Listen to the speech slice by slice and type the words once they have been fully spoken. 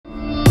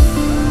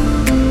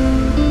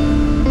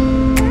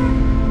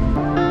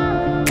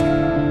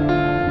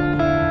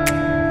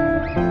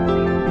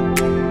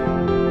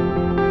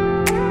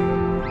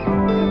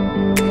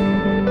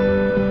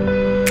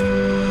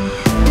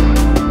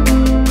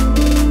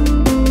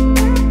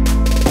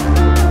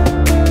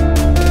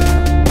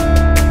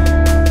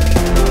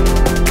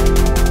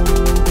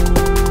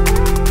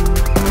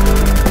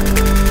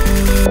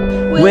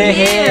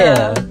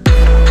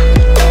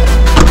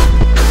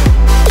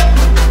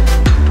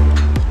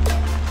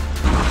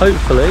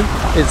hopefully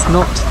it's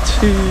not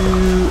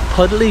too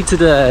puddly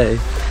today,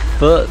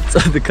 but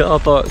the car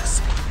park's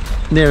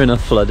near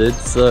enough flooded,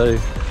 so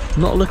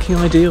not looking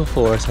ideal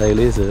for us,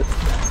 Hayley, is it?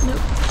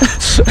 Nope.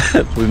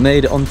 We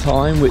made it on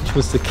time, which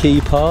was the key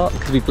part,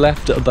 because we've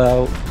left at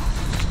about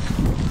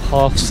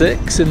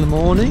 6:30 in the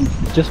morning,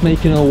 just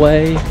making our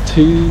way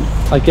to,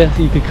 I guess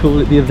you could call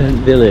it, the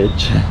event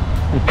village.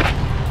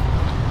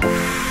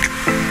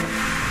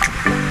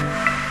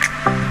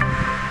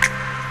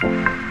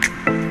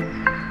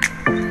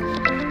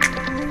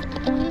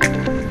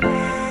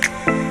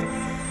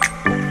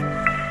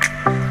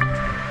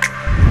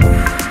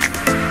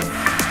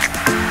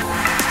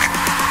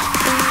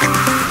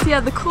 Yeah,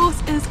 the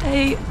course is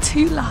a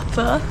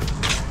 2-lapper,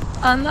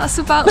 and that's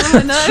about all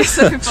I know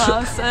so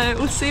far, so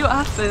we'll see what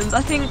happens.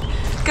 I think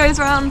it goes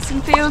around some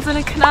fields and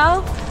a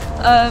canal.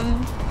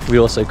 We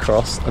also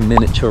cross a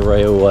miniature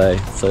railway,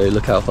 so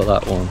look out for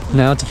that one.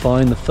 Now to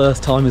find the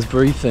first timers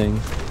briefing.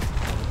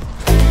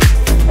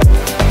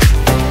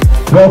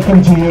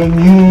 Welcome to your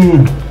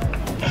new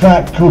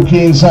crack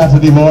cocaine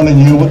Saturday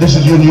morning. This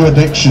is your new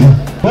addiction.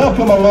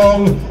 Welcome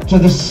along to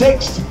the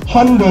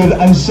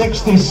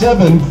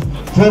 667th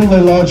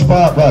Frimley Lodge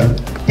Parkrun.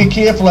 Be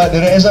careful out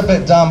there, it is a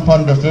bit damp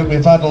underfoot.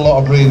 We've had a lot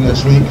of rain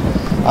this week,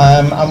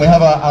 and we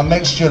have a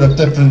mixture of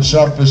different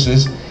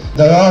surfaces.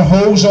 There are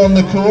holes on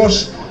the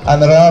course,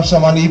 and there are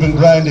some uneven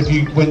ground.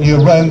 When you're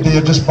round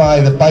there just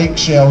by the bike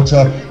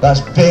shelter,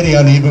 that's very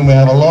uneven. We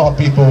have a lot of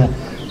people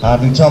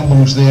having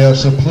tumbles there,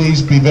 so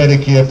please be very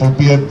careful,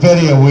 be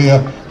very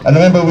aware. And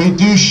remember, we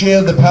do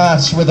share the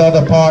paths with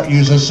other park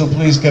users, so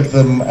please give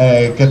them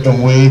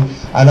way.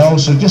 And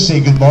also just say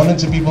good morning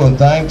to people and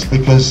thanks,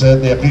 because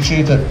they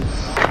appreciate it.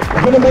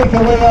 We're going to make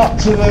our way up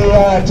to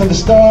the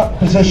start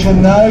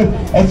position now.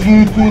 If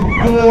you could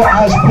go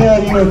as per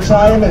your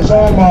time, it's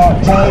all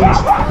marked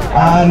out,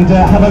 and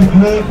have a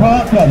great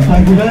parkrun.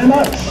 Thank you very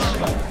much.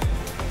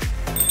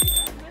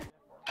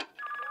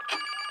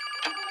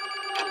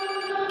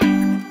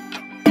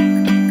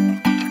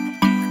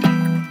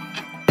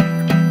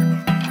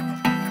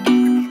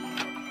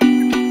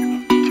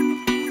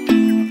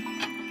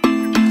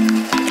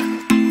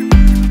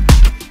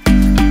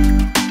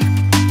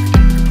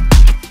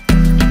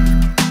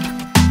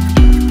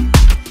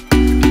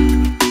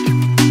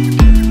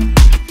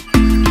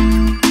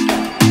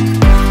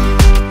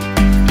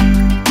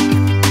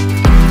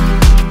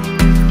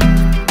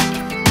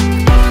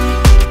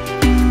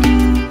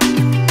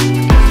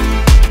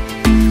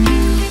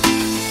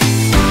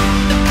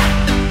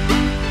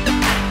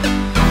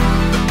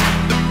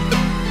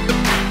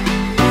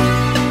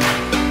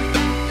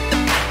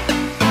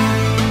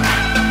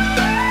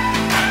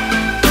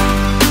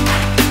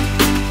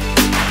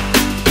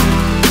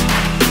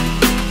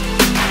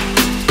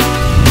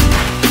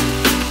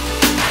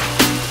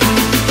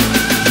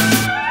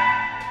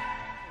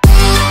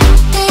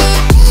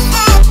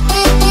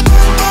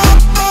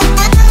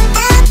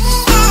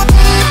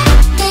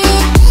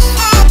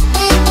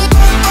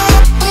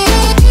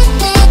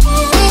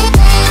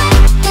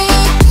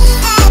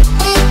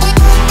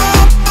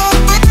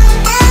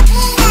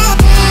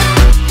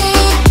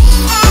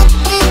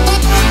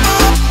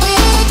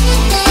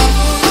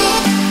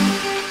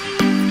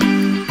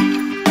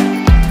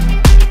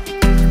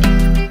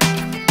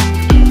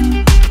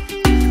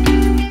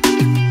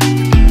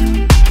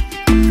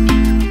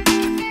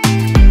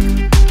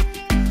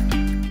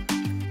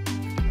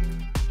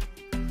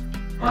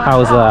 How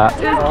was that?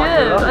 It was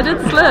good. I did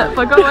slip.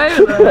 I got away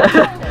with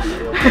it.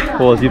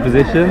 What was your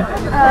position? I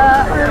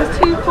was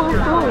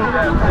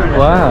 2:44.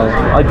 Wow,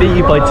 I beat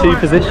you by 2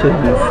 positions.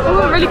 I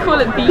wouldn't really call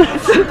it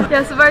beats.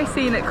 Yeah, it's a very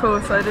scenic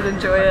course, so I did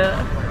enjoy it.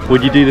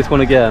 Would you do this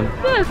one again?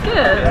 Yeah, it's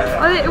good.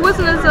 It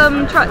wasn't as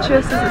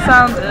treacherous as it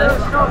sounded.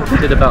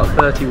 Did about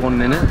 31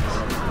 minutes.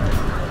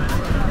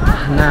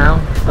 Now,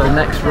 the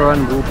next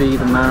run will be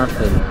the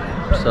marathon,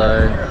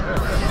 so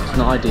it's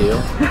not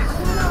ideal.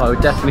 I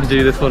would definitely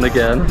do this one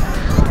again.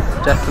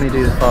 Definitely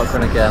do this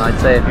parkrun again. I'd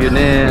say if you're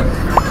near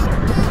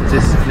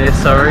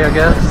Surrey, I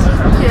guess.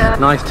 Yeah.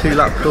 Nice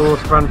 2-lap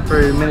course, run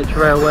through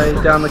miniature railway,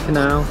 down the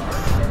canal.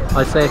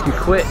 I'd say if you're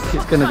quick,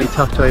 it's going to be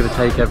tough to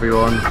overtake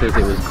everyone because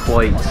it was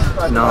quite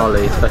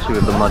gnarly, especially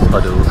with the mud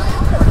puddles.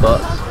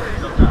 But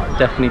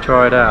definitely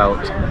try it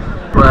out.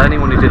 For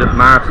anyone who did a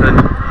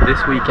marathon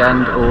this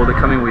weekend or the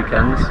coming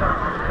weekends,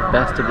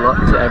 best of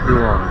luck to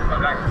everyone.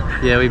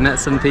 Yeah, we met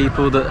some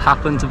people that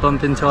happened to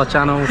bump into our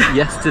channel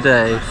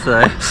yesterday,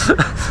 so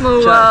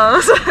small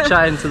world.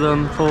 Chatting to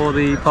them for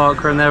the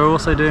parkrun. They're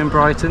also doing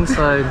Brighton,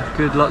 so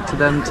good luck to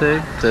them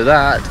too. So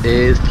that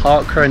is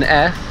Parkrun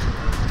F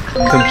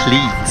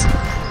complete.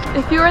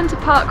 If you're into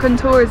parkrun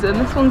tourism,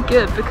 this one's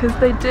good because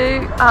they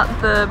do, at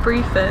the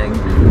briefing,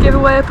 give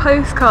away a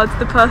postcard to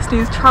the person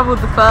who's travelled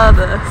the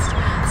furthest.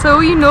 So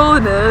all you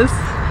Northerners,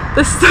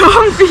 this is the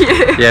one for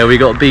you. Yeah, we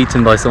got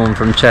beaten by someone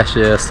from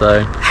Cheshire,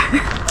 so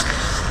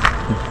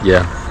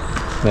yeah,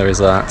 there is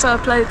that. Fair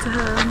play to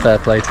him. Fair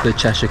play to the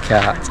Cheshire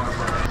Cat.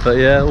 But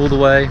yeah, all the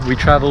way, we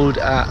travelled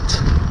at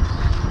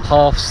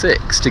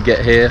 6:30 to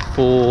get here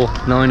for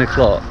 9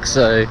 o'clock,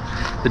 so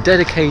the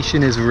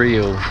dedication is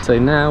real. So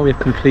now we've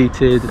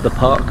completed the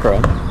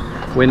parkrun.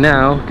 We're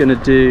now going to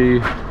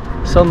do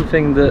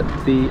something that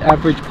the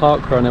average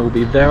parkrunner will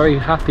be very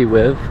happy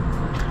with.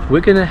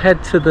 We're going to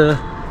head to the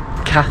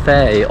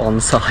cafe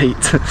on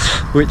site,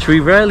 which we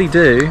rarely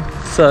do,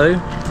 so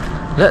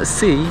let's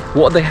see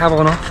what they have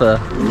on offer.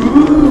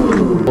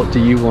 What do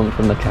you want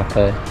from the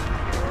cafe?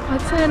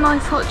 I'd say a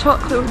nice hot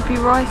chocolate would be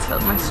right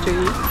up my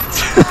street.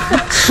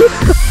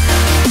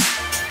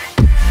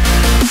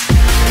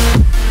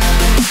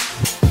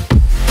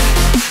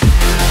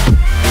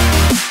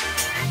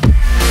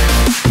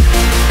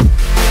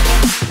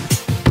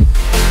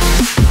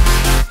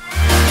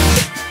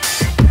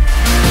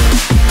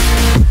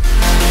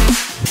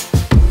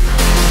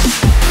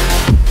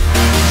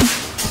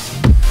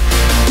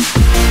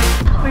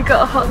 We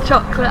got a hot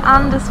chocolate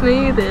and a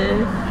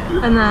smoothie,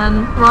 and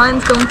then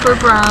Ryan's gone for a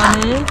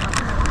brownie.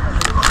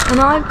 And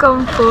I've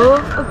gone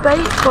for a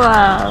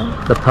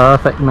bakewell. The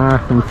perfect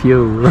marathon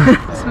fuel.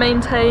 To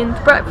maintain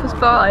the breakfast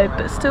vibe,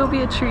 but still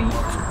be a treat.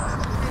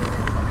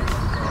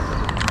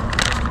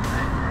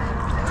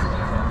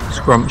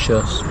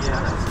 Scrumptious.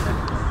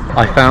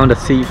 I found a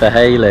seat for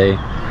Hayley.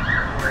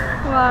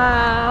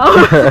 Wow.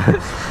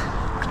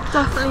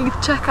 Definitely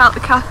check out the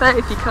cafe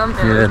if you come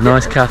here. Yeah,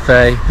 nice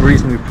cafe,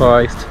 reasonably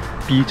priced,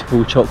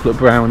 beautiful chocolate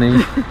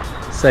brownie.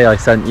 Say I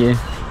sent you.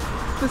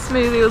 The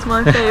smoothie was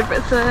my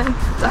favourite thing,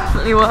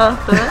 definitely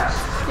worth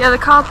it. Yeah, the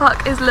car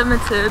park is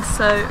limited,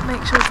 so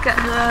make sure to get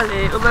here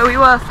early, although we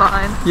were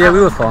fine. Yeah,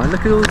 we were fine.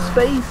 Look at all the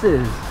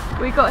spaces.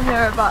 We got here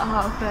at about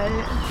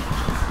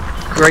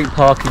 8:30. Great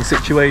parking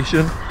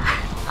situation.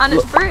 And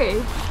it's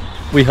free.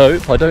 We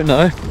hope, I don't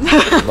know.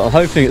 But I'm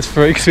hoping it's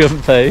free because we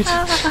haven't paid.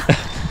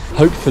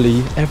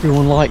 Hopefully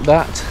everyone liked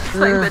that.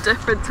 Something a bit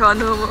different to our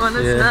normal one,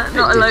 isn't Yeah, it?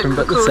 Not a local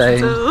but the course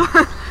same. at all.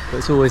 But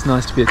it's always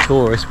nice to be a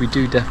tourist. We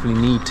do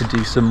definitely need to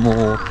do some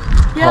more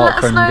Yeah,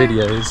 parkrun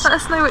videos. Let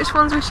us know which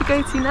ones we should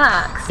go to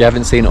next. If you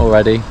haven't seen it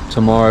already,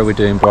 tomorrow we're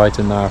doing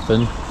Brighton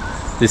Marathon.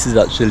 This is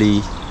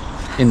actually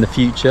in the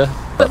future.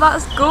 But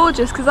that's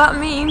gorgeous, because that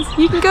means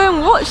you can go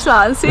and watch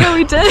that and see how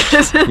we did.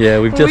 Yeah,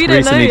 we've just We don't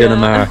recently know done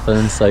a yet.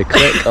 marathon, so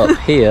click up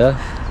here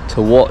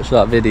to watch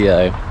that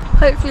video.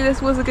 Hopefully this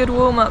was a good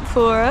warm-up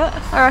for it.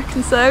 I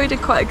reckon so. We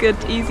did quite a good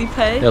easy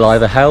pace. It'll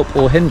either help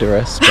or hinder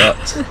us,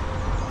 but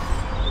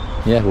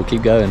yeah, we'll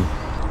keep going.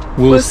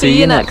 We'll see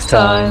you next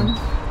time.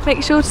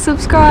 Make sure to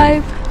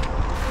subscribe.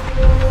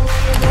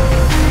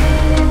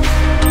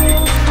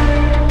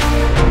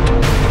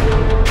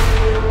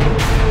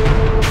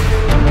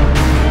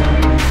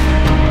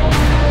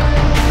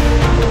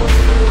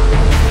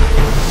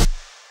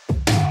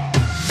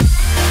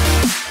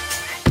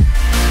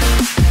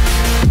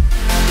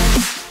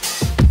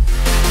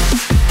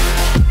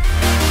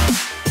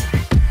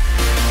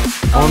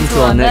 On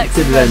to our next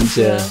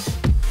adventure.